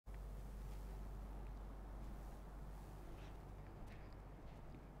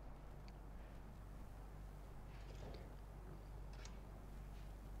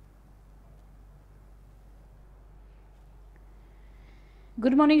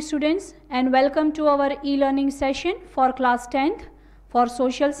Good morning students and welcome to our e-learning session for class 10th for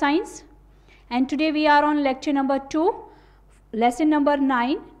social science. And today we are on lecture number 2, lesson number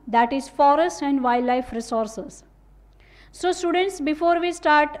 9, that is forest and wildlife resources. So students, before we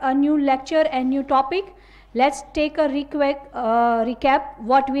start a new lecture and new topic, let's take a recap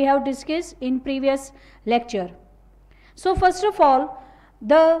what we have discussed in previous lecture. So first of all,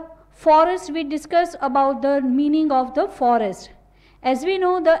 the forest, we discussed about the meaning of the forest. As we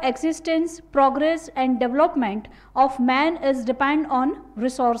know, the existence, progress and development of man is depend on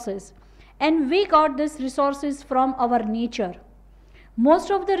resources, and we got these resources from our nature. Most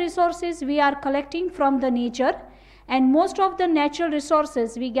of the resources we are collecting from the nature, and most of the natural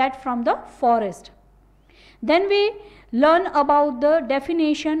resources we get from the forest. Then we learn about the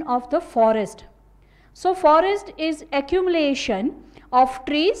definition of the forest. So forest is accumulation of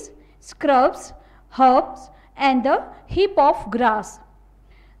trees, shrubs, herbs and the heap of grass.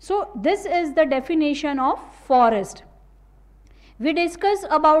 So this is the definition of forest. We discussed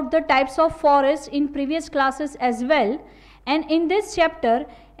about the types of forest in previous classes as well, and in this chapter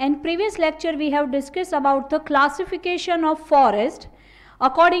and previous lecture we have discussed about the classification of forest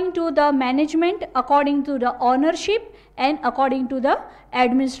according to the management, according to the ownership and according to the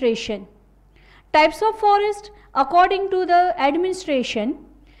administration. Types of forest according to the administration.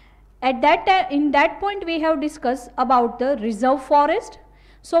 At that time, in that point we have discussed about the reserve forest.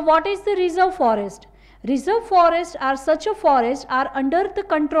 So what is the reserve forest? Reserve forests are such a forest are under the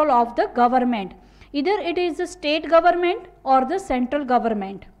control of the government. Either it is the state government or the central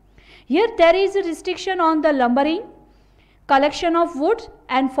government. Here there is a restriction on the lumbering, collection of wood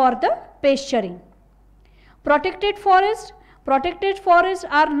and for the pasturing. Protected forests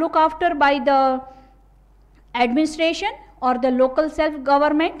are looked after by the administration or the local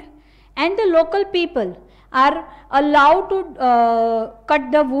self-government, and the local people are allowed to cut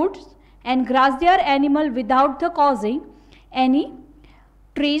the woods and graze their animal without the causing any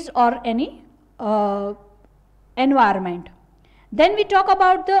trees or any environment. Then we talk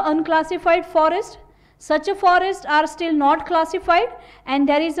about the unclassified forest. Such a forests are still not classified, and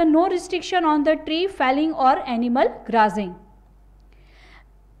there is no restriction on the tree felling or animal grazing.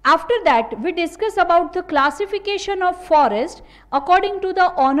 After that, we discuss about the classification of forest according to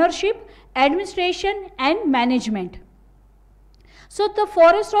the ownership, administration and management. So the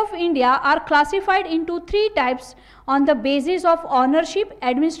forests of India are classified into 3 types on the basis of ownership,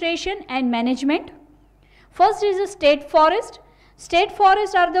 administration and management. First is the state forest. State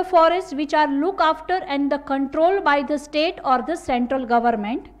forests are the forests which are looked after and the controlled by the state or the central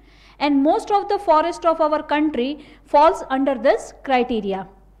government, and most of the forest of our country falls under this criteria.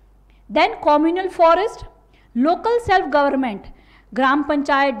 Then communal forest, local self-government, Gram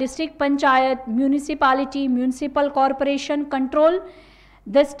Panchayat, District Panchayat, municipality, municipal corporation control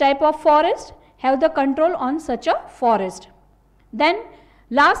this type of forest, have the control on such a forest. Then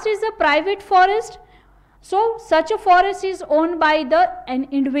last is the private forest. So such a forest is owned by an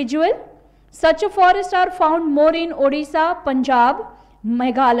individual. Such a forests are found more in Odisha, Punjab,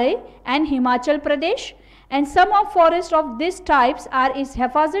 Meghalaya and Himachal Pradesh. And some of forests of these types is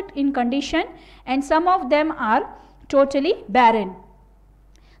haphazard in condition, and some of them are totally barren.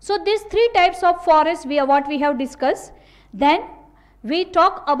 So these 3 types of forests what we have discussed. Then we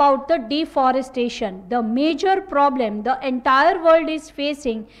talk about the deforestation. The major problem the entire world is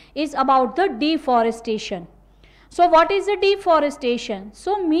facing is about the deforestation. So what is the deforestation?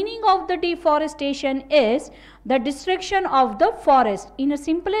 So meaning of the deforestation is the destruction of the forest. In a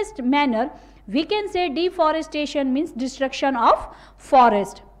simplest manner, we can say deforestation means destruction of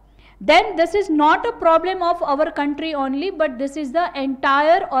forest. Then this is not a problem of our country only, but this is the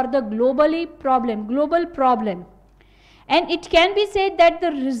entire or the global problem. And it can be said that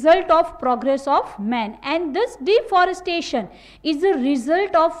the result of progress of man, and this deforestation is the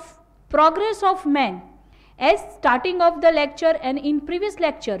result of progress of man. As starting of the lecture and in previous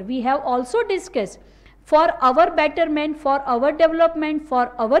lecture we have also discussed, for our betterment, for our development,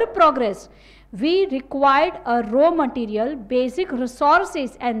 for our progress, we required a raw material, basic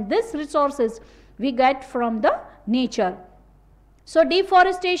resources, and these resources we get from the nature. So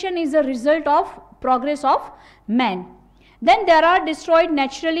deforestation is a result of progress of man. Then there are destroyed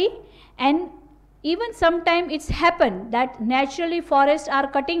naturally, and even sometimes it's happened that naturally forests are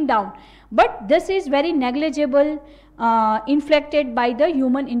cutting down, but this is very negligible, inflicted by the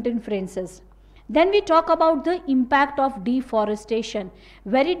human interferences. Then we talk about the impact of deforestation.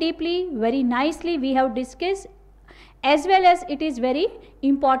 Very deeply, very nicely we have discussed, as well as it is very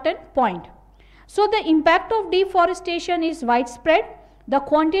important point. So the impact of deforestation is widespread. The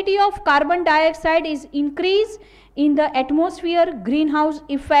quantity of carbon dioxide is increased in the atmosphere, greenhouse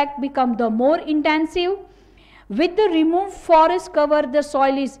effect become the more intensive. With the removed forest cover, the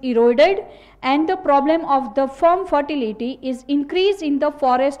soil is eroded and the problem of the firm fertility is increased in the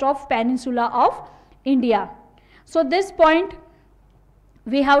forest of peninsula of India. So this point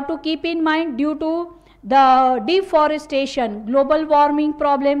we have to keep in mind due to the deforestation, global warming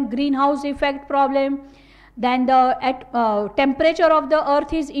problem, greenhouse effect problem, then the temperature of the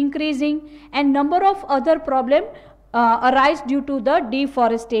earth is increasing and number of other problems arise due to the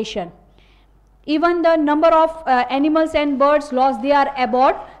deforestation. Even the number of animals and birds lost, they are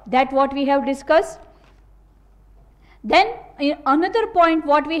about, that what we have discussed. Then another point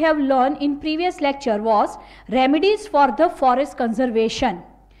what we have learned in previous lecture was remedies for the forest conservation.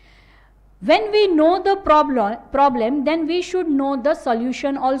 When we know the problem, then we should know the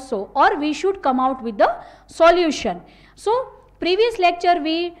solution also, or we should come out with the solution. So previous lecture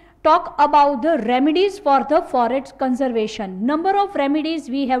we talk about the remedies for the forest conservation. Number of remedies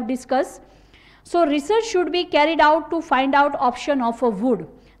we have discussed. So research should be carried out to find out option of a wood.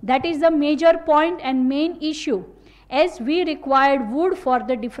 That is the major point and main issue, as we required wood for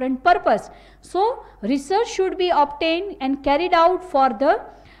the different purpose. So research should be obtained and carried out for the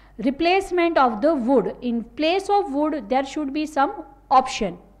replacement of the wood. In place of wood there should be some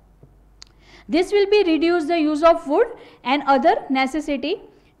option. This will be reduce the use of wood and other necessity.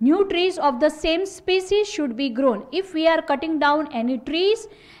 New trees of the same species should be grown. If we are cutting down any trees,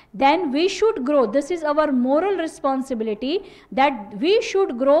 then we should grow. This is our moral responsibility, that we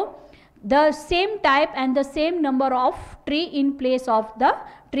should grow the same type and the same number of tree in place of the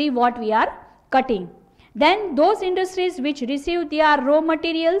tree what we are cutting. Then those industries which receive their raw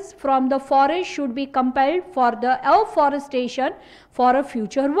materials from the forest should be compelled for the afforestation for a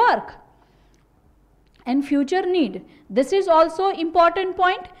future work and future need. This is also important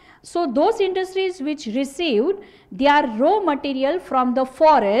point. So those industries which received their raw material from the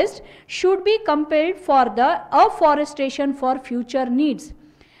forest should be compelled for the afforestation for future needs.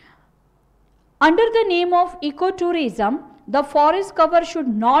 Under the name of ecotourism, the forest cover should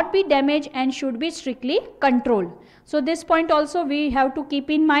not be damaged and should be strictly controlled. So this point also we have to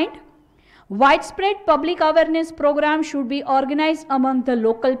keep in mind. Widespread public awareness program should be organized among the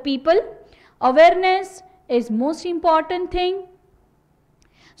local people. Awareness is most important thing.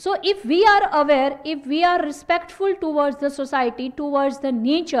 So if we are aware, if we are respectful towards the society, towards the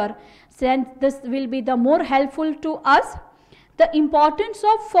nature, then this will be the more helpful to us. The importance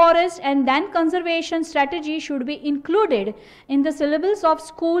of forest and land conservation strategy should be included in the syllabus of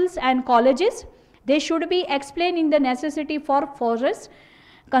schools and colleges. They should be explained in the necessity for forest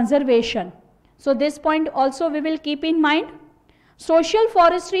conservation. So this point also we will keep in mind. Social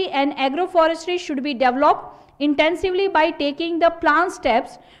forestry and agroforestry should be developed intensively by taking the planned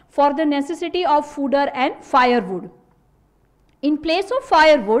steps for the necessity of fodder and firewood. In place of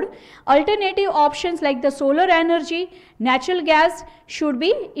firewood, alternative options like the solar energy, natural gas should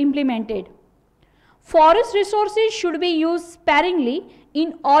be implemented. Forest resources should be used sparingly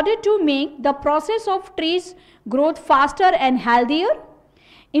in order to make the process of trees growth faster and healthier.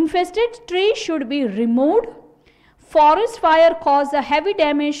 Infested trees should be removed. Forest fire cause a heavy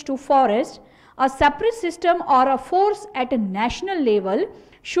damage to forest. A separate system or a force at a national level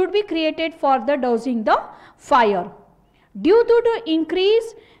should be created for the dousing the fire. Due to the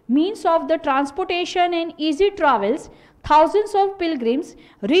increased means of the transportation and easy travels, thousands of pilgrims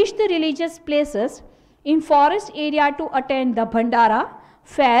reach the religious places in forest area to attend the Bhandara,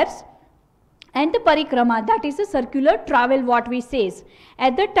 fairs and the parikrama, that is a circular travel what we says.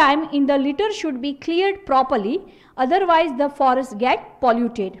 At the time in the litter should be cleared properly, otherwise the forest get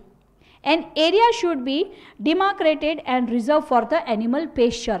polluted. An area should be demarcated and reserved for the animal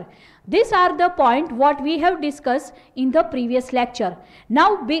pasture. These are the points what we have discussed in the previous lecture.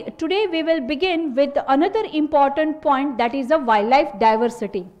 Now today we will begin with another important point, that is the wildlife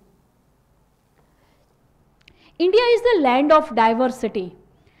diversity. India is the land of diversity.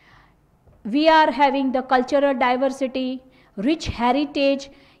 We are having the cultural diversity, rich heritage.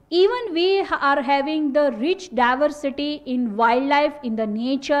 Even we are having the rich diversity in wildlife, in the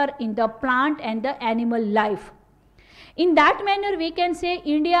nature, in the plant and the animal life. In that manner we can say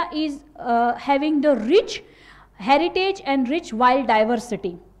India is having the rich heritage and rich wild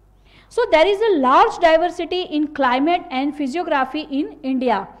diversity. So there is a large diversity in climate and physiography in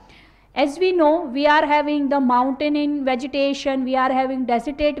India. As we know, we are having the mountain in vegetation, we are having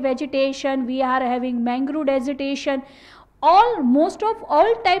desertate vegetation, we are having mangrove vegetation. Most of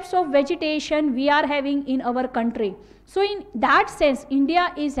all types of vegetation we are having in our country. So in that sense,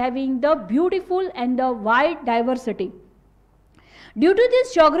 India is having the beautiful and the wide diversity. Due to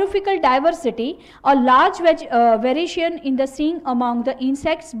this geographical diversity, a large variation in the seen among the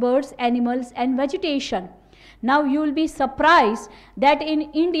insects, birds, animals and vegetation. Now you will be surprised that in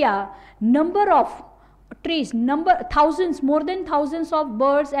India, number of trees, thousands, more than thousands of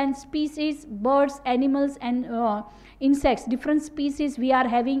birds and species, birds, animals and insects, different species we are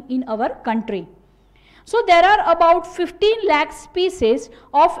having in our country. So there are about 15 lakh species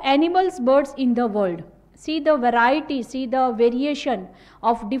of animals, birds in the world. See the variety, see the variation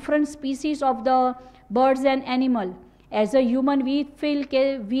of different species of the birds and animal. As a human, we feel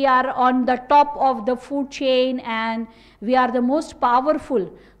we are on the top of the food chain and we are the most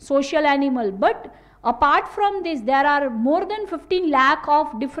powerful social animal. But apart from this, there are more than 15 lakh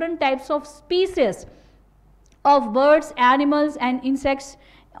of different types of species of birds, animals and insects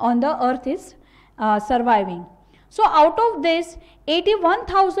on the earth is surviving. So out of this,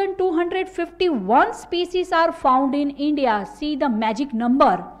 81,251 species are found in India. See the magic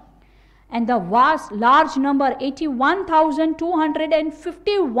number. And the vast, large number,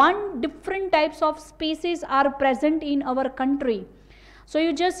 81,251 different types of species are present in our country. So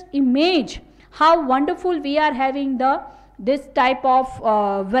you just imagine how wonderful we are having this type of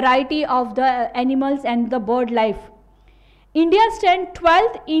variety of the animals and the bird life. India stands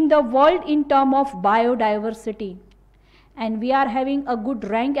 12th in the world in terms of biodiversity. And we are having a good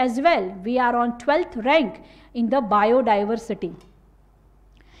rank as well. We are on 12th rank in the biodiversity.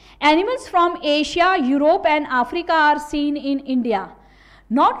 Animals from Asia, Europe and Africa are seen in India.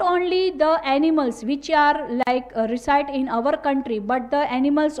 Not only the animals which are reside in our country, but the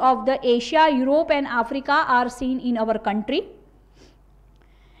animals of the Asia, Europe and Africa are seen in our country.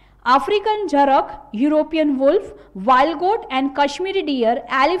 African jarrak, European wolf, wild goat and Kashmiri deer,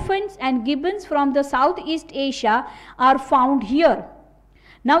 elephants and gibbons from the Southeast Asia are found here.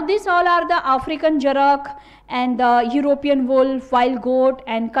 Now these all are the African jarrak and the European wolf, wild goat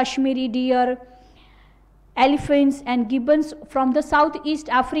and Kashmiri deer, elephants and gibbons from the Southeast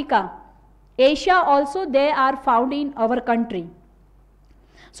Africa. Asia also they are found in our country.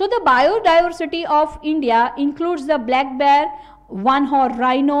 So the biodiversity of India includes the black bear, one-horned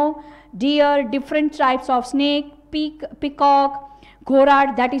rhino, deer, different types of snake, peacock,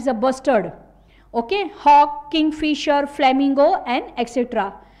 ghorad, that is a bustard, okay, hawk, kingfisher, flamingo and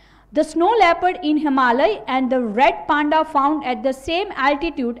etc. The snow leopard in Himalaya and the red panda found at the same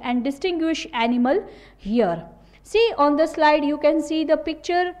altitude and distinguished animal here. See on the slide you can see the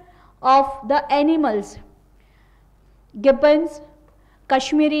picture of the animals, gibbons,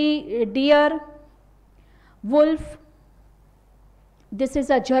 Kashmiri deer, wolf, this is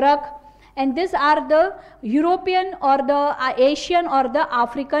a jarrak, and these are the European or the Asian or the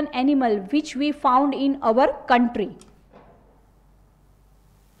African animal which we found in our country.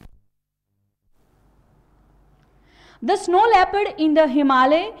 The snow leopard in the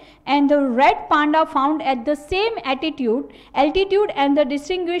Himalaya and the red panda found at the same altitude and the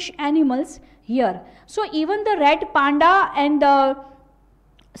distinguished animals here. So even the red panda and the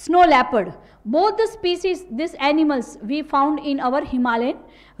snow leopard, both the species, these animals we found in our Himalayan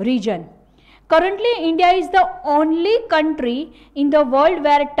region. Currently, India is the only country in the world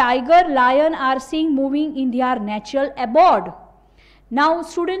where tiger, lion are seen moving in their natural abode. Now,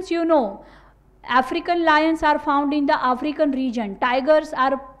 students, you know, African lions are found in the African region. Tigers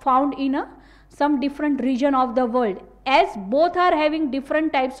are found in some different region of the world. As both are having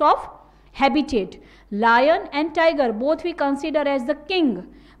different types of habitat. Lion and tiger, both we consider as the king.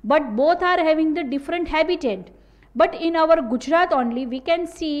 But both are having the different habitat. But in our Gujarat only we can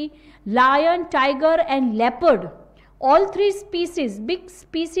see lion, tiger and leopard. All three species, big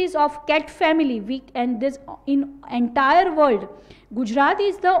species of cat family, and this in entire world, Gujarat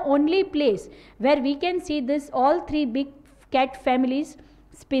is the only place where we can see this all three big cat families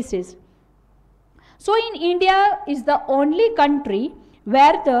species. So in India is the only country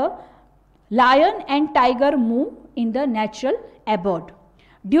where the lion and tiger move in the natural abode.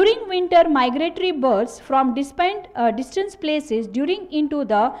 During winter, migratory birds from distant places into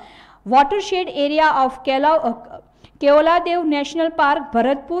the watershed area of Keoladev National Park,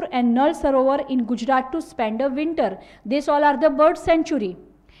 Bharatpur and Nal Sarovar in Gujarat to spend the winter. These all are the bird sanctuary.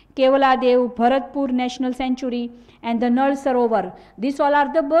 Keoladev, Bharatpur National Sanctuary and the Nal Sarovar. These all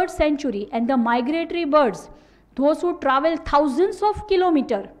are the bird sanctuary, and the migratory birds, those who travel thousands of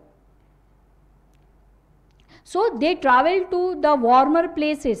kilometers. So they travel to the warmer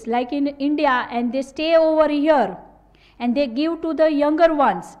places like in India and they stay over here and they give to the younger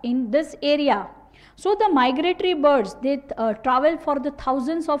ones in this area. So the migratory birds, they travel for the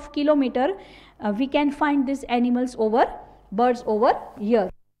thousands of kilometers. We can find these birds over here.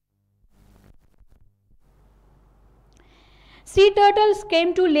 Sea turtles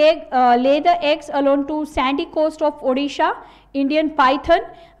came to lay the eggs along to sandy coast of Odisha. Indian python,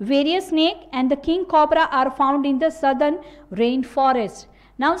 various snake and the king cobra are found in the southern rainforest.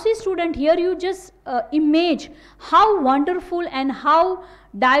 Now see student, here you just image how wonderful and how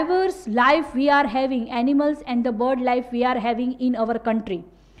diverse life we are having, animals and the bird life we are having in our country.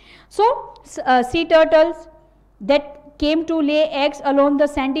 So sea turtles that came to lay eggs along the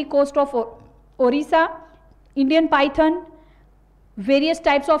sandy coast of Orissa, Indian python, various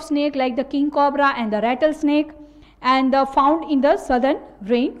types of snake like the king cobra and the rattlesnake, and found in the southern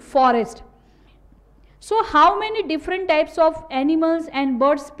rainforest. So how many different types of animals and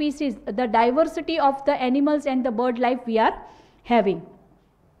bird species, the diversity of the animals and the bird life we are having.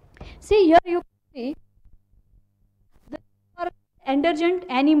 See here you see the endangered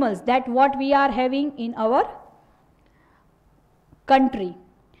animals that what we are having in our country.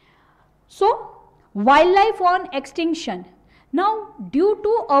 So wildlife on extinction. Now due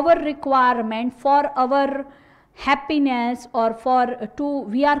to our requirement for our happiness or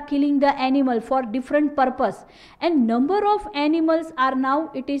we are killing the animal for different purpose, and number of animals are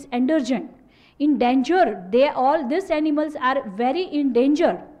now it is endangered, in danger. These animals are very in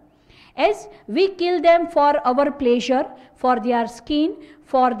danger, as we kill them for our pleasure, for their skin,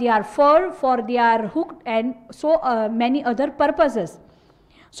 for their fur, for their hook, and so many other purposes.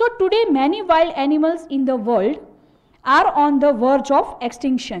 So today many wild animals in the world are on the verge of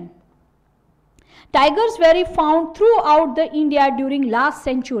extinction. Tigers were found throughout the India during last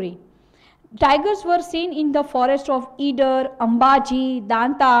century. Tigers were seen in the forest of Eider, Ambaji,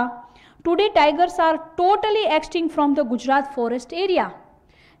 Danta. Today tigers are totally extinct from the Gujarat forest area.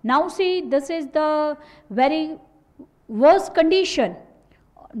 Now see, this is the very worst condition.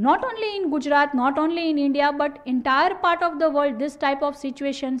 Not only in Gujarat, not only in India, but entire part of the world this type of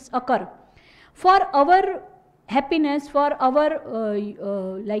situations occur. For our happiness, for our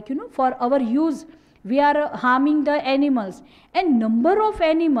for our use, we are harming the animals, and number of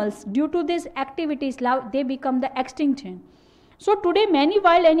animals due to these activities they become the extinction. So today many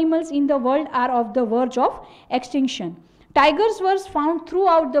wild animals in the world are of the verge of extinction. Tigers were found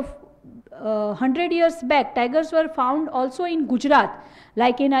throughout the 100 years back. Tigers were found also in Gujarat,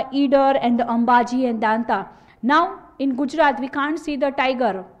 like in Eider and the Ambaji and Danta. Now in Gujarat we can't see the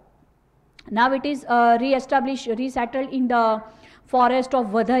tiger. Now it is resettled in the forest of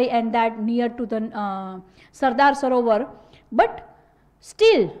Vadai and that near to the Sardar Sarovar, but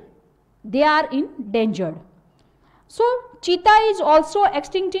still they are endangered. So cheetah is also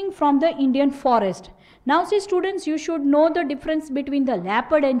extincting from the Indian forest. Now see students, you should know the difference between the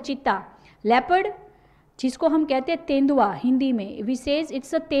leopard and cheetah. Leopard जिसको हम कहते हैं तेंदुआ हिंदी में, we says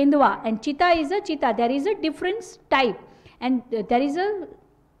it's a तेंदुआ, and cheetah is a cheetah. There is a difference type, and there is a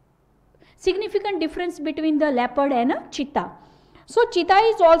significant difference between the leopard and a cheetah. So cheetah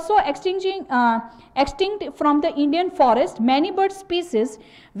is also extinct from the Indian forest. Many bird species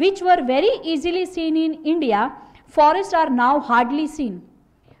which were very easily seen in India forest are now hardly seen.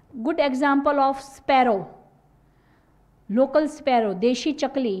 Good example of sparrow, local sparrow, Deshi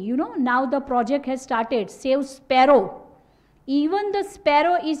Chakli. You know, now the project has started, Save Sparrow. Even the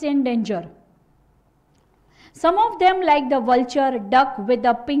sparrow is in danger. Some of them like the vulture, duck with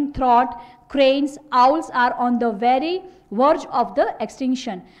the pink throat, cranes, owls are on the very verge of the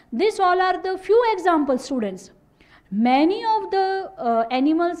extinction. These all are the few examples students. Many of the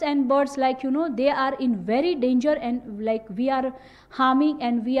animals and birds, like they are in very danger, and like we are harming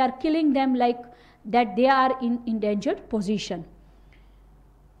and we are killing them, like that they are in endangered position.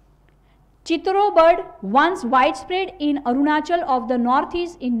 Chitro bird, once widespread in Arunachal of the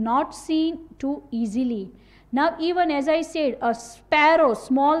northeast, is not seen too easily. Now even as I said, a sparrow,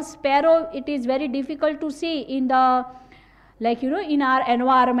 small sparrow, it is very difficult to see in the in our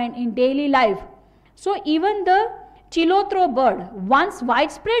environment, in daily life. So even the Chilotro bird, once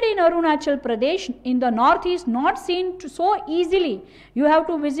widespread in Arunachal Pradesh in the northeast, not seen so easily. You have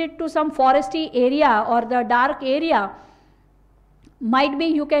to visit to some foresty area or the dark area. Might be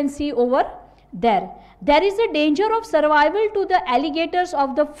you can see over there. There is a danger of survival to the alligators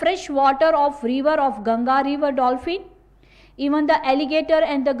of the fresh water of river of Ganga river dolphin. Even the alligator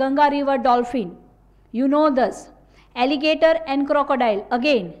and the Ganga river dolphin. You know this. Alligator and crocodile.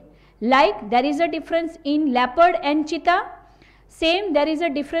 Again, like there is a difference in leopard and cheetah. Same, there is a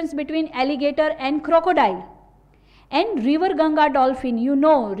difference between alligator and crocodile. And river Ganga dolphin. You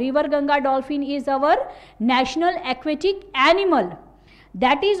know, river Ganga dolphin is our national aquatic animal.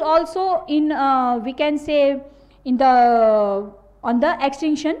 That is also in we can say in the on the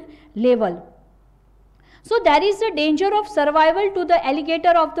extinction level. So there is a danger of survival to the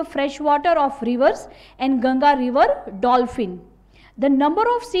alligator of the freshwater of rivers and Ganga river dolphin. The number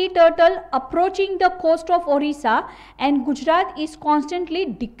of sea turtle approaching the coast of Orissa and Gujarat is constantly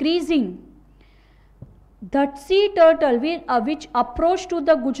decreasing. The sea turtle which approach to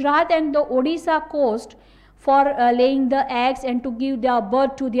the Gujarat and the Odisha coast for laying the eggs and to give their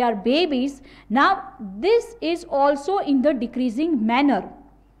birth to their babies, now this is also in the decreasing manner.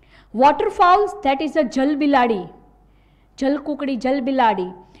 Waterfowls, that is a jal biladi, jal kukdi, jal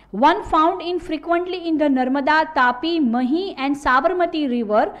biladi, one found infrequently in the Narmada, Tapi, Mahi and Sabarmati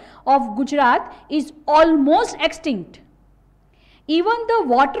river of Gujarat, is almost extinct. Even the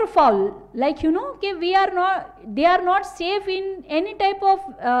waterfowl, like they are not safe in any type of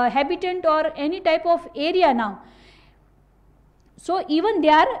habitat or any type of area now. So even they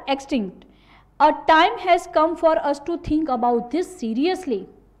are extinct. A time has come for us to think about this seriously.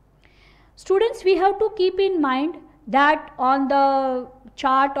 Students, we have to keep in mind that on the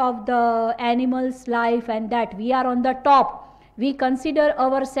chart of the animal's life and that we are on the top, we consider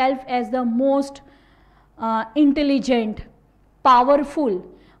ourselves as the most intelligent, powerful.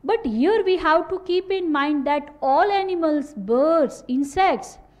 But here we have to keep in mind that all animals, birds,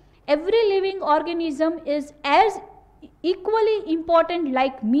 insects, every living organism is as equally important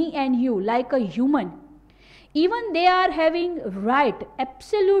like me and you, like a human. Even they are having right,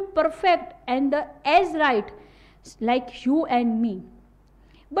 absolute, perfect and as right like you and me.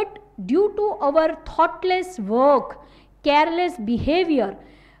 But due to our thoughtless work, careless behavior,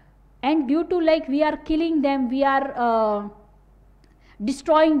 and due to we are killing them, we are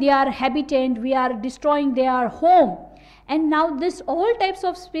destroying their habitat, we are destroying their home, and now this all types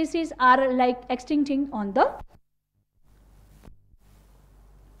of species are extincting on the.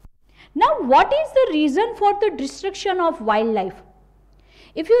 Now what is the reason for the destruction of wildlife?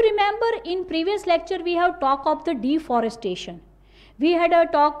 If you remember, in previous lecture we have talked of the deforestation. We had a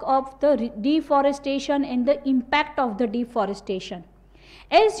talk of the deforestation and the impact of the deforestation.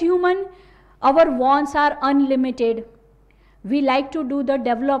 As human, our wants are unlimited. We like to do the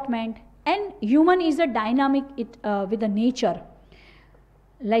development, and human is a dynamic with the nature.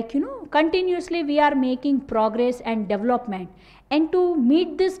 Continuously we are making progress and development, and to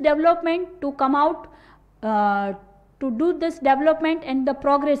meet this development, to come out to do this development and the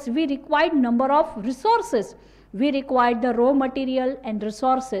progress, we require number of resources. We require the raw material and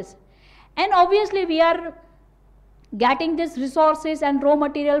resources, and obviously we are getting these resources and raw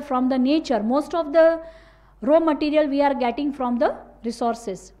material from the nature. Most of the raw material we are getting from the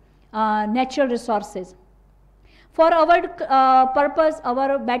resources, natural resources. For our purpose,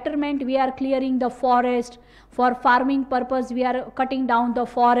 our betterment, we are clearing the forest. For farming purpose, we are cutting down the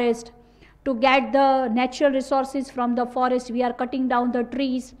forest. To get the natural resources from the forest, we are cutting down the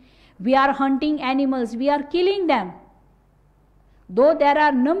trees. We are hunting animals, we are killing them. Though there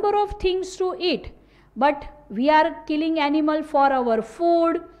are number of things to eat, but we are killing animal for our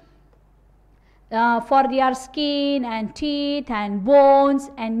food, for their skin and teeth and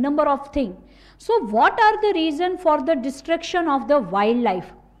bones and number of things. So what are the reason for the destruction of the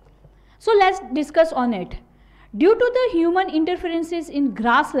wildlife? So let's discuss on it. Due to the human interferences in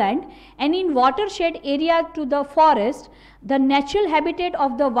grassland and in watershed area to the forest, the natural habitat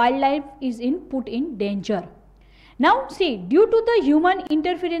of the wildlife is put in danger. Now see, due to the human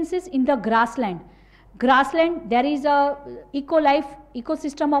interferences in the grassland, there is a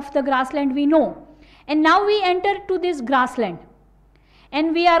ecosystem of the grassland we know, and now we enter to this grassland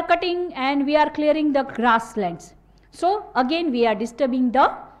and we are cutting and we are clearing the grasslands. So again we are disturbing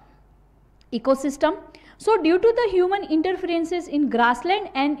the ecosystem. So due to the human interferences in grassland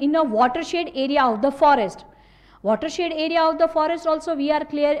and in a watershed area of the forest, also we are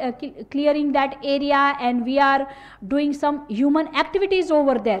clearing that area and we are doing some human activities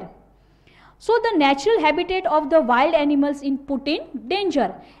over there. So the natural habitat of the wild animals is put in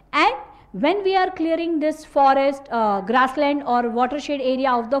danger, and when we are clearing this forest, grassland or watershed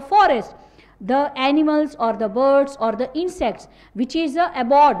area of the forest, the animals or the birds or the insects which is a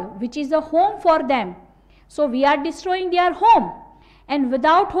abode, which is a home for them, so we are destroying their home, and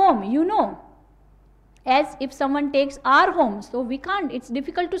without home, as if someone takes our home, so we can't, it's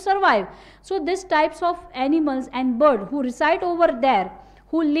difficult to survive. So these types of animals and birds who reside over there,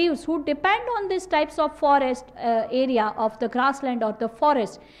 who lives, who depend on these types of forest area of the grassland or the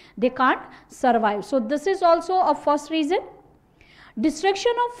forest, they can't survive. So this is also a first reason.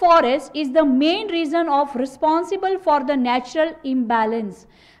 Destruction of forest is the main reason of responsible for the natural imbalance.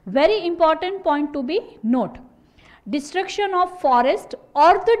 Very important point to be note. Destruction of forest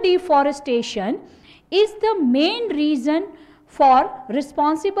or the deforestation is the main reason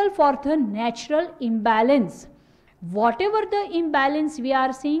responsible for the natural imbalance. Whatever the imbalance we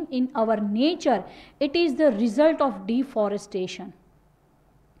are seeing in our nature, it is the result of deforestation.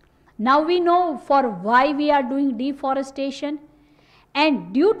 Now we know for why we are doing deforestation,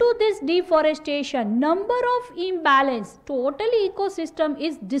 and due to this deforestation, number of imbalance, total ecosystem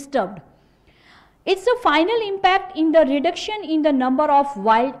is disturbed. It's a final impact in the reduction in the number of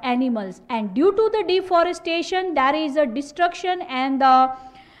wild animals, and due to the deforestation there is a destruction and the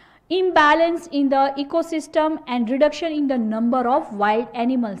imbalance in the ecosystem and reduction in the number of wild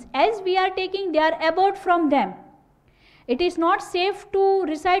animals. As we are taking their abode from them, it is not safe to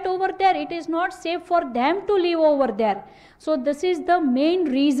reside over there, it is not safe for them to live over there. So this is the main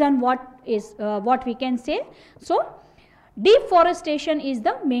reason what we can say. So deforestation is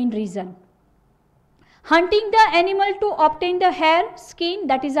the main reason. Hunting the animal to obtain the hair, skin,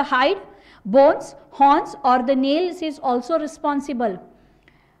 that is a hide, bones, horns or the nails is also responsible.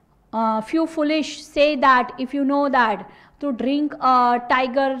 Few foolish say that if you know that to drink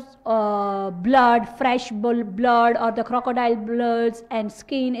tiger's blood, fresh bull blood or the crocodile bloods and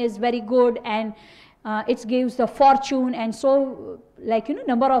skin is very good and it gives the fortune, and so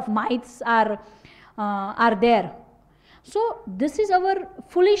number of myths are there. So this is our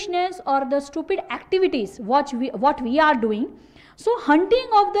foolishness or the stupid activities what we are doing. So hunting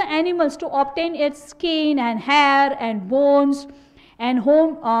of the animals to obtain its skin and hair and bones and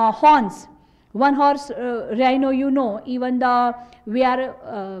horns. One horse rhino, even we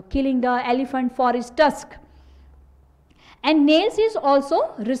are killing the elephant for its tusk. And nails is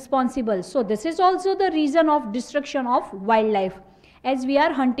also responsible. So this is also the reason of destruction of wildlife as we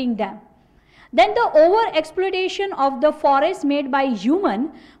are hunting them. Then the over exploitation of the forest made by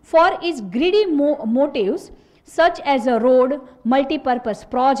human for its greedy motives, such as a road, multi-purpose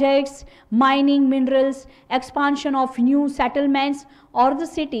projects, mining minerals, expansion of new settlements or the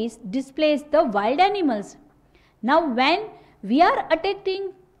cities, displace the wild animals. Now when we are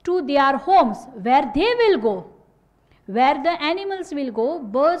attacking to their homes, where they will go, where the animals will go,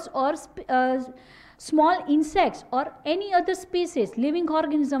 birds or small insects or any other species, living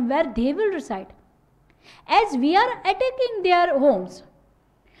organism, where they will reside. As we are attacking their homes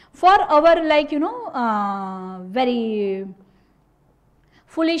for our very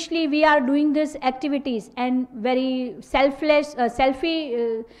foolishly we are doing these activities and very selfish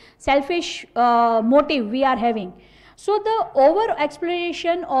motive we are having. So the over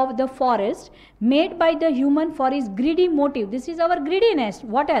exploration of the forest made by the human for his greedy motive, this is our greediness,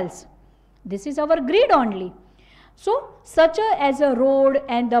 what else? This is our greed only. So such as a road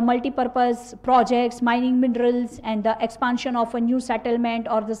and the multi-purpose projects, mining minerals and the expansion of a new settlement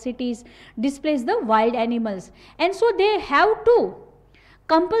or the cities displace the wild animals, and so they have to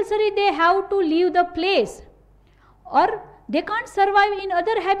compulsory they have to leave the place or they can't survive in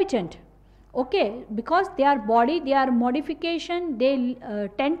other habitat. Okay, because their body, their modification, they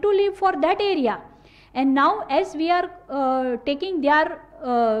tend to live for that area, and now as we are taking their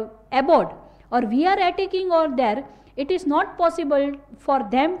abode or we are attacking over there, it is not possible for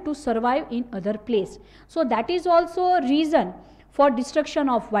them to survive in other place. So that is also a reason for destruction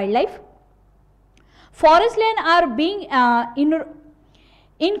of wildlife. Forest land are being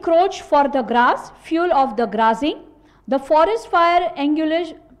encroached for the grass, fuel of the grazing. The forest fire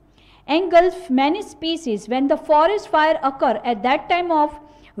engulfs many species. When the forest fire occur at that time of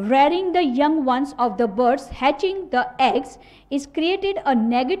rearing the young ones of the birds hatching the eggs, is created a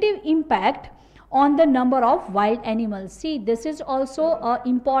negative impact on the number of wild animals. See, this is also an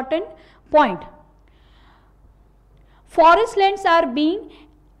important point. Forest lands are being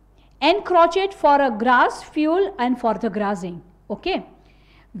encroached for a grass, fuel and for the grazing. Okay,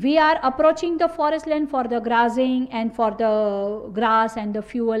 we are approaching the forest land for the grazing and for the grass and the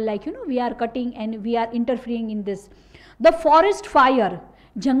fuel, we are cutting and we are interfering in this. The forest fire,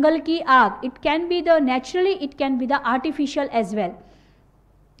 jungle ki aag, it can be the naturally, it can be the artificial as well.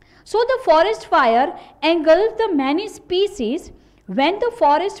 So the forest fire engulfs the many species. When the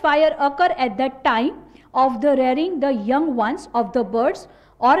forest fire occur at that time of the rearing the young ones of the birds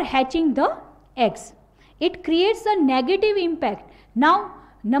or hatching the eggs, it creates a negative impact. Now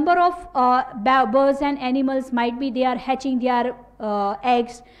number of birds and animals might be they are hatching their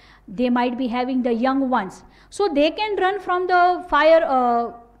eggs, they might be having the young ones, so they can run from the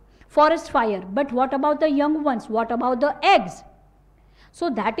fire, forest fire. But what about the young ones? What about the eggs? So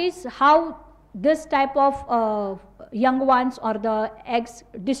that is how this type of young ones or the eggs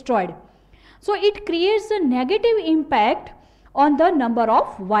destroyed. So it creates a negative impact on the number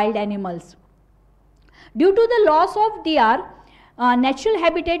of wild animals. Due to the loss of their natural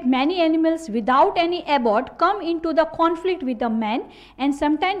habitat, many animals without any abort come into the conflict with the man and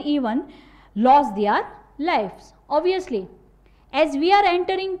sometimes even lost their lives. Obviously, as we are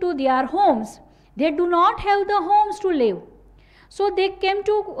entering to their homes, they do not have the homes to live. So they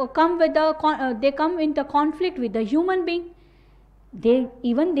come in the conflict with the human being. They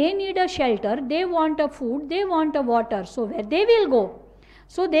need a shelter, they want a food, they want a water. So where they will go?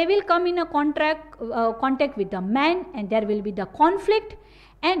 So they will come in a contact with the man, and there will be the conflict.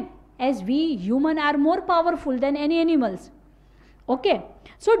 And as we human are more powerful than any animals. Okay.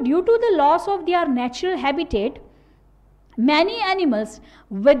 So due to the loss of their natural habitat, many animals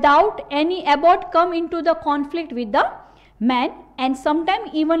without any abort come into the conflict with the man and sometimes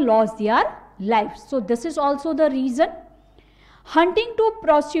even lost their lives. So this is also the reason. Hunting to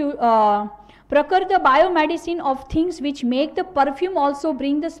procure the biomedicine of things which make the perfume also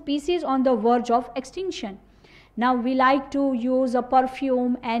bring the species on the verge of extinction. Now we like to use a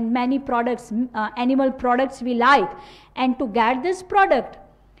perfume and many products, animal products we like, and to get this product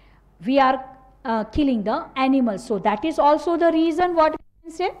we are killing the animals. So that is also the reason what we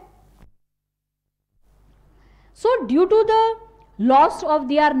can say. So due to the loss of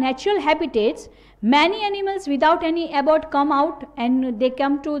their natural habitats, many animals without any abort come out and they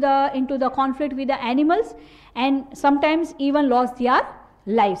come into the conflict with the animals and sometimes even lost their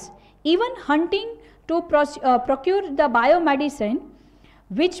lives. Even hunting to procure the biomedicine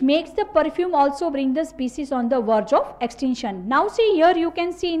which makes the perfume also bring the species on the verge of extinction. Now see here, you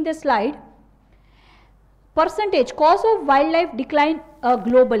can see in the slide percentage cause of wildlife decline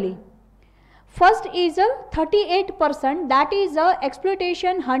globally. First is a 38%, that is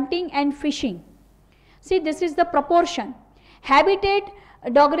exploitation, hunting and fishing. See, this is the proportion. Habitat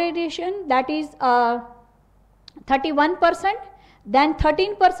degradation, that is 31%, then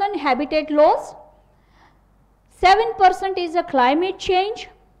 13% habitat loss, 7% is a climate change,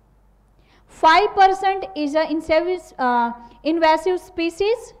 5% is a invasive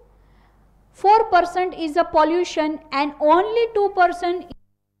species, 4% is a pollution, and only 2%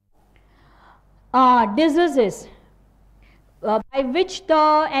 diseases by which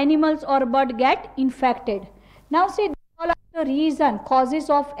the animals or bird get infected. Now see, all are the reason, causes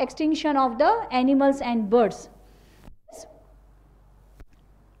of extinction of the animals and birds.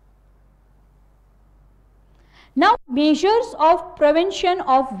 Now measures of prevention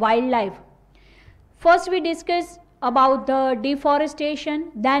of wildlife. First we discuss about the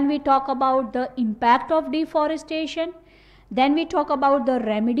deforestation, then we talk about the impact of deforestation, then we talk about the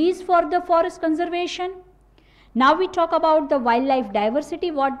remedies for the forest conservation. Now we talk about the wildlife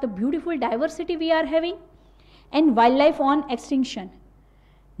diversity, what the beautiful diversity we are having, and wildlife on extinction.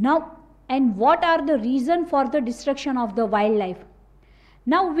 Now, and what are the reason for the destruction of the wildlife?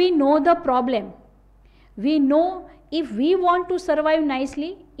 Now we know the problem. We know if we want to survive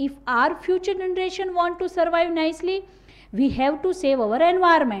nicely, if our future generation want to survive nicely, we have to save our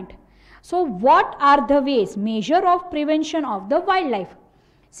environment. So what are the ways, measure of prevention of the wildlife?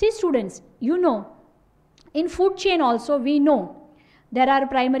 See students, you know, in food chain also we know there are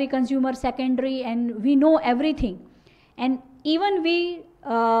primary, consumer, secondary, and we know everything. And even we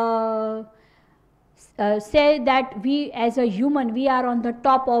say that we as a human, we are on the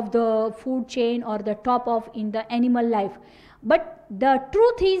top of the food chain or the top of in the animal life. But the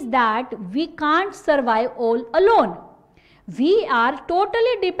truth is that we can't survive all alone. We are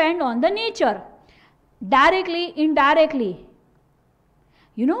totally depend on the nature, directly, indirectly.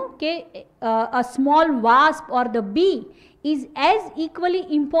 You know, a small wasp or the bee is as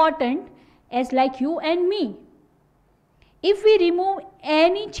equally important as like you and me. If we remove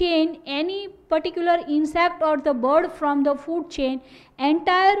any chain, any particular insect or the bird from the food chain,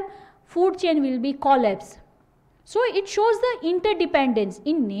 entire food chain will be collapsed. So it shows the interdependence.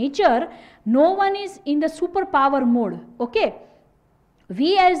 In nature, no one is in the superpower mode. Okay.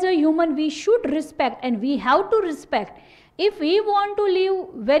 We as a human, we should respect, and we have to respect. If we want to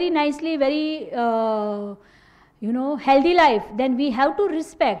live very nicely, very healthy life, then we have to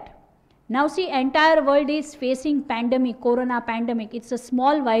respect. Now see, entire world is facing pandemic, corona pandemic. It's a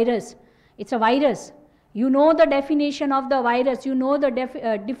small virus. It's a virus. You know the definition of the virus. You know the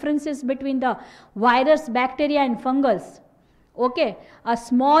differences between the virus, bacteria and fungus. Okay. A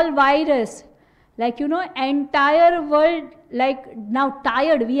small virus, like entire world, like now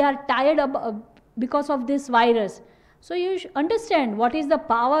tired. We are tired because of this virus. So you should understand what is the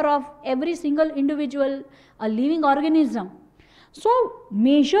power of every single individual, a living organism. So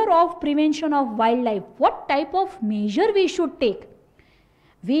measure of prevention of wildlife, what type of measure we should take?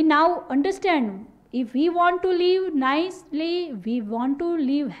 We now understand, if we want to live nicely, we want to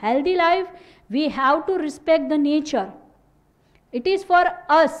live healthy life, we have to respect the nature. It is for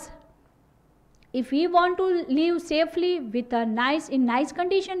us. If we want to live safely with a nice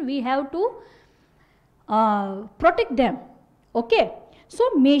condition, we have to protect them. Okay. So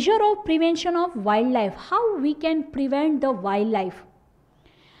measure of prevention of wildlife. How we can prevent the wildlife?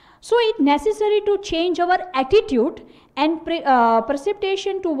 So it's necessary to change our attitude and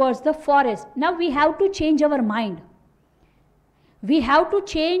perception towards the forest. Now we have to change our mind. We have to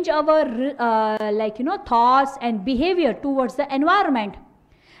change our thoughts and behavior towards the environment.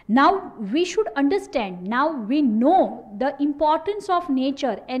 Now we should understand, now we know the importance of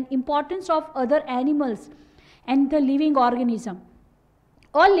nature and importance of other animals and the living organism,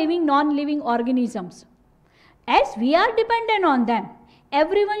 all living, non-living organisms. As we are dependent on them,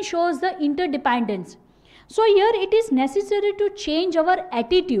 everyone shows the interdependence. So here it is necessary to change our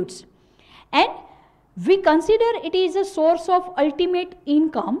attitudes, and we consider it is a source of ultimate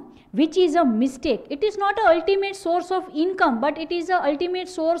income, which is a mistake. It is not an ultimate source of income, but it is an ultimate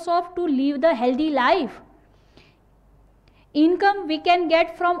source of to live the healthy life. Income we can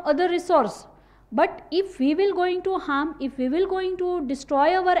get from other resource, but if we will going to harm, if we will going to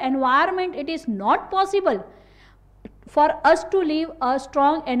destroy our environment, it is not possible for us to live a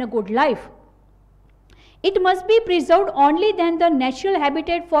strong and a good life. It must be preserved, only then the natural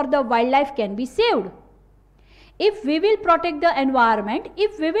habitat for the wildlife can be saved. If we will protect the environment,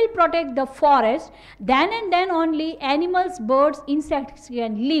 if we will protect the forest, then and then only animals, birds, insects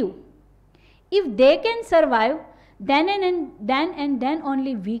can live. If they can survive, then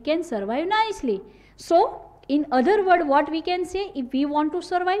only we can survive nicely. So, in other words, what we can say, if we want to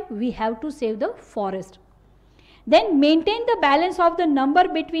survive, we have to save the forest. Then maintain the balance of the number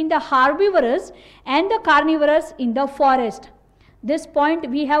between the herbivorous and the carnivorous in the forest. This point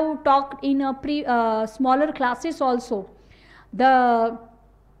we have talked in a smaller classes also. The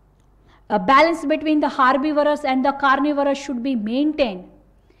balance between the herbivorous and the carnivorous should be maintained.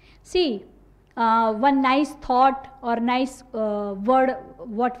 See, one nice thought or nice word,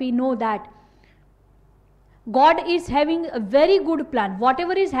 what we know, that God is having a very good plan.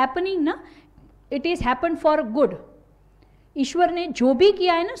 Whatever is happening na, it is happened for good. ईश्वर ने जो भी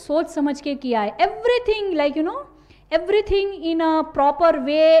किया है ना, सोच समझ के किया है. Everything everything in a proper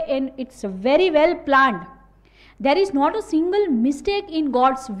way, and it's very well planned. There is not a single mistake in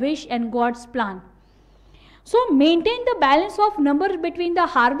God's wish and God's plan. So maintain the balance of numbers between the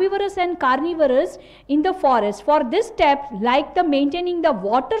herbivorous and carnivorous in the forest. For this step, like the maintaining the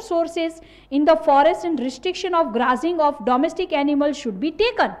water sources in the forest and restriction of grazing of domestic animals should be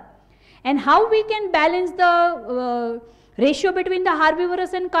taken. And how we can balance the ratio between the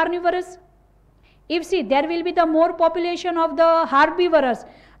herbivorous and carnivorous? If see, there will be the more population of the herbivorous,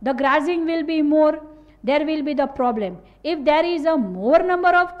 the grazing will be more, there will be the problem. If there is a more number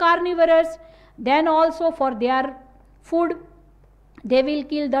of carnivorous, then also for their food, they will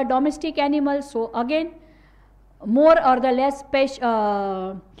kill the domestic animals. So again, more or the less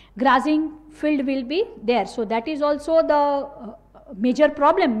grazing field will be there. So that is also the major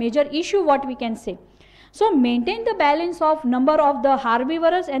problem, major issue what we can say. So maintain the balance of number of the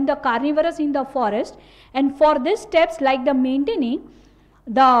herbivorous and the carnivorous in the forest, and for this steps like the maintaining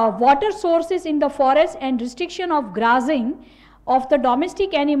the water sources in the forest and restriction of grazing of the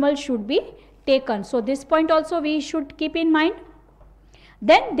domestic animals should be taken. So this point also we should keep in mind.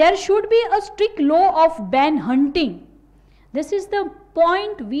 Then there should be a strict law of ban hunting. This is the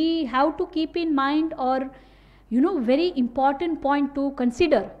point we have to keep in mind, or very important point to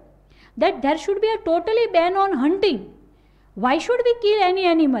consider, that there should be a totally ban on hunting. Why should we kill any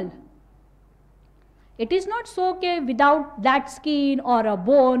animal? It is not so okay, without that skin or a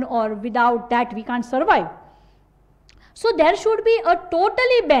bone or without that we can't survive. So there should be a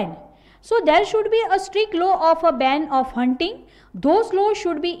totally ban. So there should be a strict law of a ban of hunting. Those laws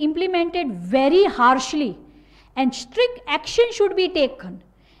should be implemented very harshly, and strict action should be taken.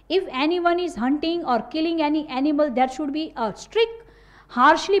 If anyone is hunting or killing any animal, there should be a strict,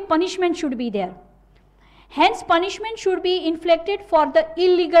 harshly punishment should be there. Hence punishment should be inflicted for the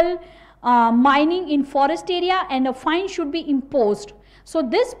illegal mining in forest area, and a fine should be imposed. So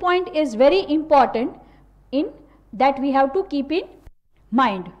this point is very important in that we have to keep in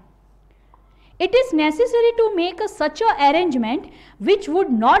mind. It is necessary to make such an arrangement which would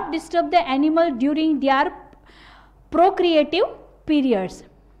not disturb the animal during their procreative periods.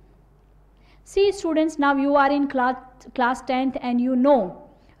 See students, now you are in class 10th and you know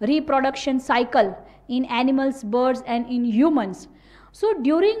reproduction cycle in animals, birds and in humans. So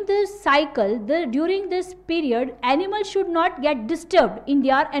during this cycle, during this period, animals should not get disturbed in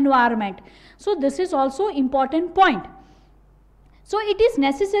their environment. So this is also important point. So it is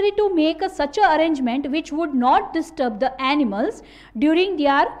necessary to make such an arrangement which would not disturb the animals during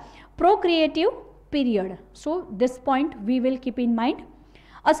their procreative period. So this point we will keep in mind.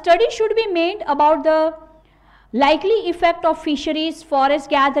 A study should be made about the likely effect of fisheries, forest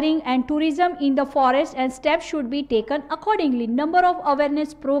gathering and tourism in the forest, and steps should be taken accordingly. Number of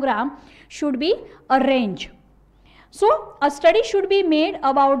awareness program should be arranged. So a study should be made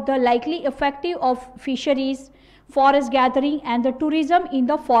about the likely effect of fisheries, forest gathering and the tourism in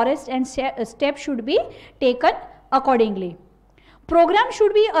the forest, and steps should be taken accordingly. Program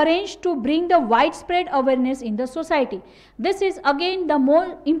should be arranged to bring the widespread awareness in the society. This is again the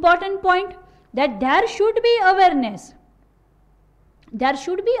more important point, that there should be awareness. There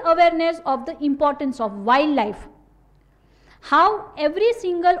should be awareness of the importance of wildlife. How every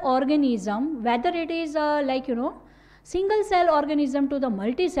single organism, whether it is single cell organism to the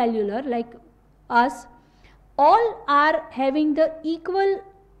multicellular like us, all are having the equal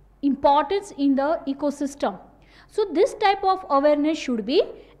importance in the ecosystem. So this type of awareness should be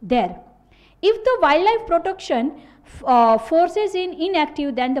there. If the wildlife protection forces is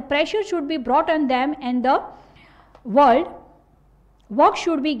inactive, then the pressure should be brought on them and the work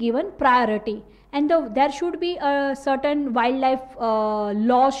should be given priority, and there should be a certain wildlife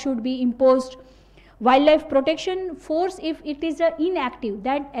laws should be imposed. Wildlife protection force, if it is inactive,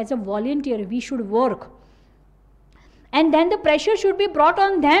 that as a volunteer we should work, and then the pressure should be brought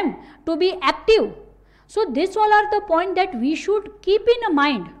on them to be active. So this all are the point that we should keep in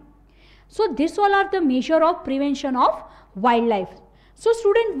mind. So this all are the measure of prevention of wildlife. So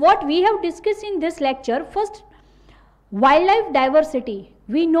student, what we have discussed in this lecture, first, wildlife diversity.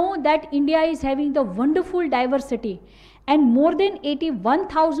 We know that India is having the wonderful diversity, and more than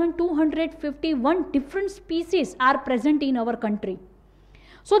 81,251 different species are present in our country.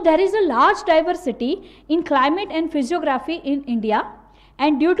 So there is a large diversity in climate and physiography in India,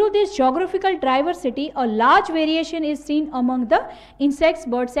 and due to this geographical diversity, a large variation is seen among the insects,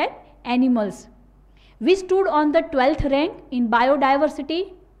 birds and animals. We stood on the 12th rank in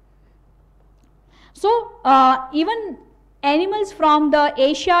biodiversity. So even animals from the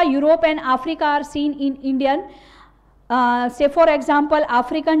Asia, Europe and Africa are seen in Indian. Say for example,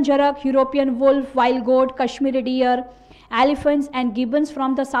 African giraffe, European wolf, wild goat, Kashmiri deer, elephants and gibbons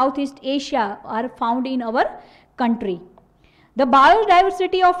from the Southeast Asia are found in our country. The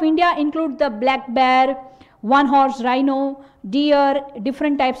biodiversity of India includes the black bear, one-horse rhino, deer,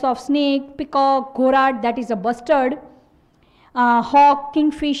 different types of snake, peacock, gorad, that is a bustard, hawk,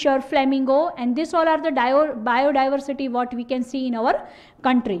 kingfisher, flamingo, and this all are the biodiversity what we can see in our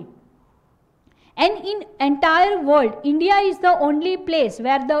country. And in entire world, India is the only place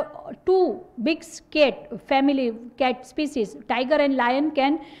where the two big family cat species, tiger and lion,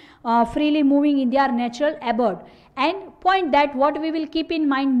 can freely moving in their natural abode. And point that what we will keep in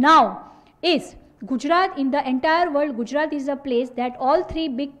mind now is Gujarat. In the entire world, Gujarat is a place that all three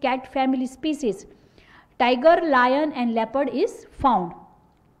big cat family species, tiger, lion and leopard, is found.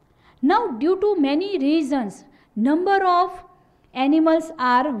 Now due to many reasons, number of animals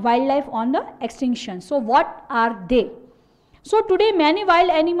are wildlife on the extinction. So what are they? So today many wild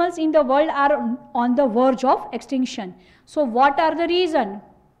animals in the world are on the verge of extinction. So what are the reasons?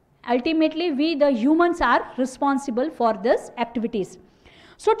 Ultimately we the humans are responsible for these activities.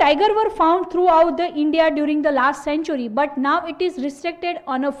 So tiger were found throughout the India during the last century, but now it is restricted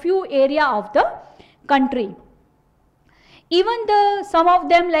on a few area of the country. Even some of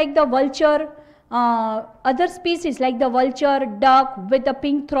them like the vulture, other species like the vulture, duck with the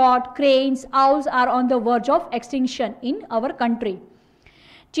pink throat, cranes, owls are on the verge of extinction in our country.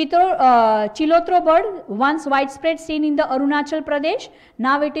 Chilotro bird, once widespread seen in the Arunachal Pradesh,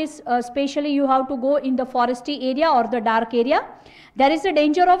 now it is especially you have to go in the foresty area or the dark area. There is a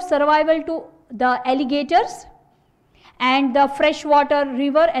danger of survival to the alligators and the freshwater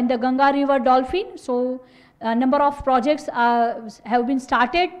river and the Ganga river dolphin. So a number of projects have been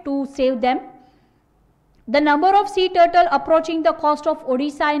started to save them. The number of sea turtle approaching the coast of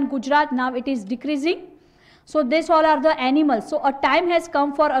Odisha in Gujarat, now it is decreasing. So this all are the animals. So a time has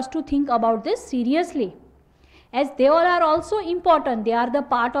come for us to think about this seriously, as they all are also important. They are the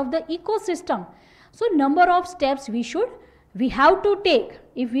part of the ecosystem. So number of steps we have to take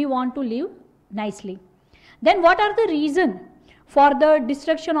if we want to live nicely. Then what are the reasons for the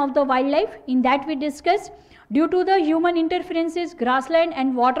destruction of the wildlife? In that we discussed, due to the human interferences, grassland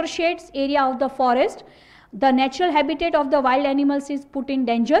and watersheds area of the forest, the natural habitat of the wild animals is put in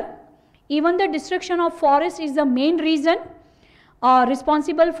danger. Even the destruction of forest is the main reason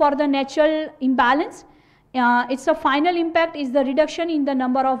responsible for the natural imbalance. Its a final impact is the reduction in the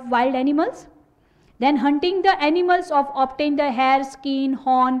number of wild animals. Then hunting the animals of obtain the hair, skin,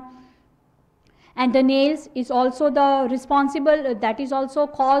 horn and the nails is also the responsible, that is also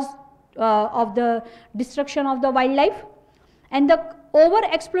cause of the destruction of the wildlife. And the over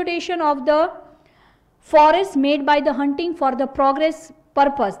exploitation of the forest made by the hunting for the progress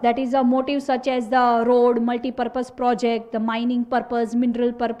purpose, that is a motive such as the road, multi-purpose project, the mining purpose,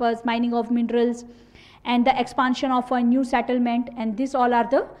 mineral purpose, mining of minerals, and the expansion of a new settlement, and these all are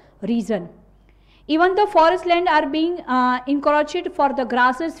the reason. Even the forest land are being encroached for the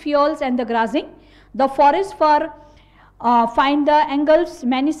grasses, fuels and the grazing. The forest fire find the engulfs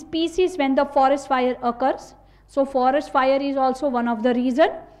many species when the forest fire occurs. So forest fire is also one of the reason.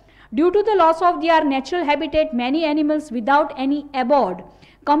 Due to the loss of their natural habitat, many animals without any abode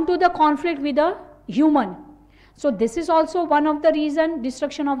come to the conflict with the human. So this is also one of the reason,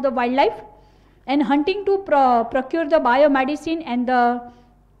 destruction of the wildlife. And hunting to procure the biomedicine and the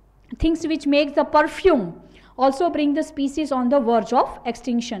things which make the perfume also bring the species on the verge of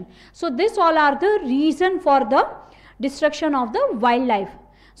extinction. So this all are the reason for the destruction of the wildlife.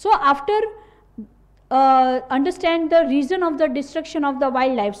 So after understand the reason of the destruction of the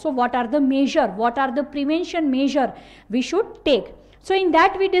wildlife, so what are the measure, what are the prevention measure we should take? So in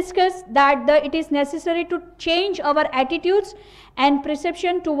that we discuss that it is necessary to change our attitudes and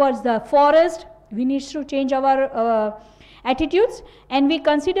perception towards the forest. We need to change our attitudes, and we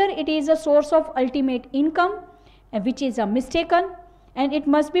consider it is a source of ultimate income, which is a mistaken, and it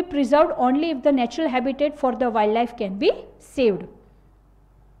must be preserved only if the natural habitat for the wildlife can be saved.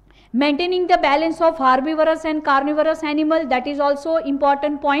 Maintaining the balance of herbivorous and carnivorous animal, that is also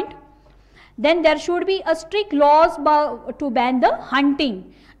important point. Then there should be a strict laws to ban the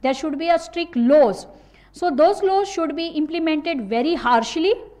hunting. There should be a strict laws. So those laws should be implemented very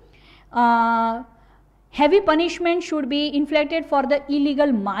harshly. Heavy punishment should be inflicted for the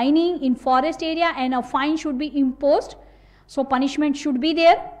illegal mining in forest area, and a fine should be imposed. So punishment should be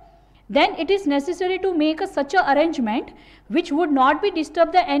there. Then it is necessary to make such a arrangement which would not be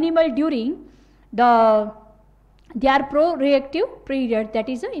disturb the animal during their pro-reactive period, that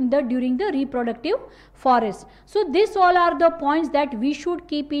is during the reproductive phase. So these all are the points that we should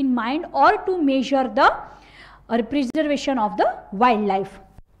keep in mind or to measure the preservation of the wildlife.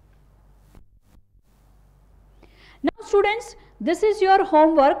 Now students, this is your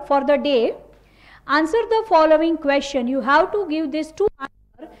homework for the day. Answer the following question. You have to give this two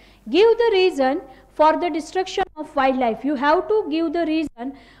answers. Give the reason for the destruction of wildlife. You have to give the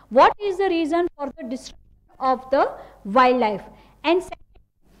reason. What is the reason for the destruction of the wildlife? And second,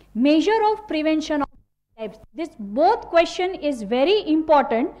 measure of prevention of wildlife. This both question is very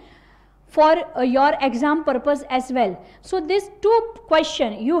important for your exam purpose as well. So these two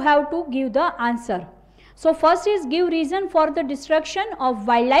questions you have to give the answer. So first is give reason for the destruction of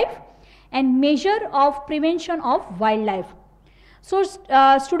wildlife and measure of prevention of wildlife. So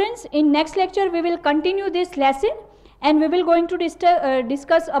students, in next lecture we will continue this lesson, and we will going to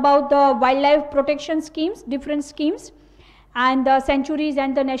discuss about the wildlife protection schemes, different schemes, and the sanctuaries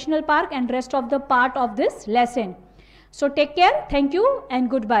and the national park and rest of the part of this lesson. So take care, thank you and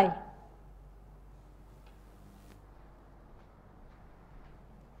goodbye.